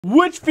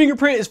Which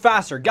fingerprint is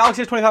faster,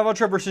 Galaxy S25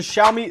 Ultra versus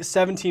Xiaomi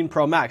 17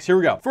 Pro Max? Here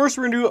we go. First,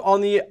 we're gonna do it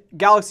on the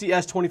Galaxy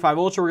S25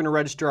 Ultra. We're gonna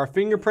register our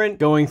fingerprint,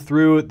 going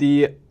through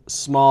the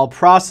small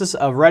process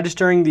of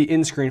registering the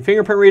in-screen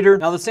fingerprint reader.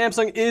 Now, the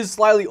Samsung is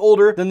slightly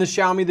older than the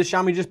Xiaomi. The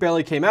Xiaomi just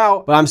barely came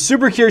out, but I'm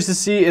super curious to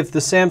see if the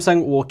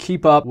Samsung will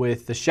keep up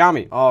with the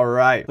Xiaomi. All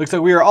right, looks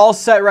like we are all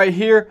set right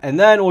here, and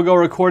then we'll go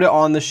record it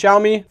on the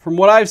Xiaomi. From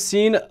what I've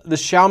seen, the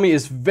Xiaomi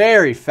is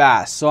very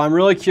fast, so I'm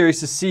really curious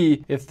to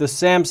see if the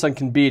Samsung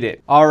can beat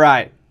it. All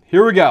right,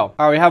 here we go.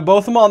 All right, we have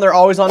both of them on. They're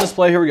always on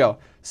display. Here we go.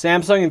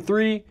 Samsung in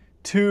 3,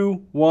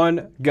 2,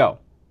 1, go.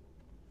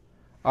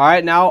 All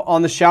right, now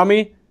on the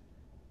Xiaomi,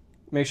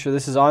 make sure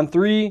this is on.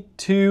 3,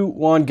 2,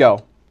 1,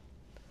 go.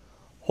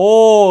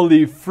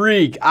 Holy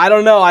freak. I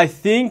don't know. I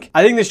think the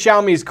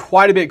Xiaomi is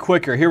quite a bit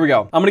quicker. Here we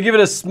go. I'm going to give it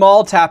a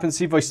small tap and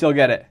see if I still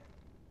get it.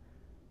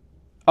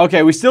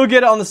 Okay, we still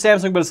get it on the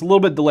Samsung, but it's a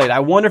little bit delayed. I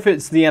wonder if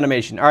it's the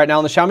animation. All right, now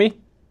on the Xiaomi.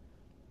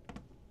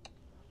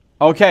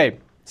 Okay,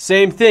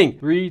 same thing.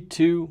 3,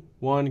 2,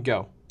 1,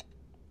 go.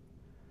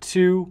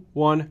 2,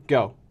 1,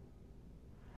 go.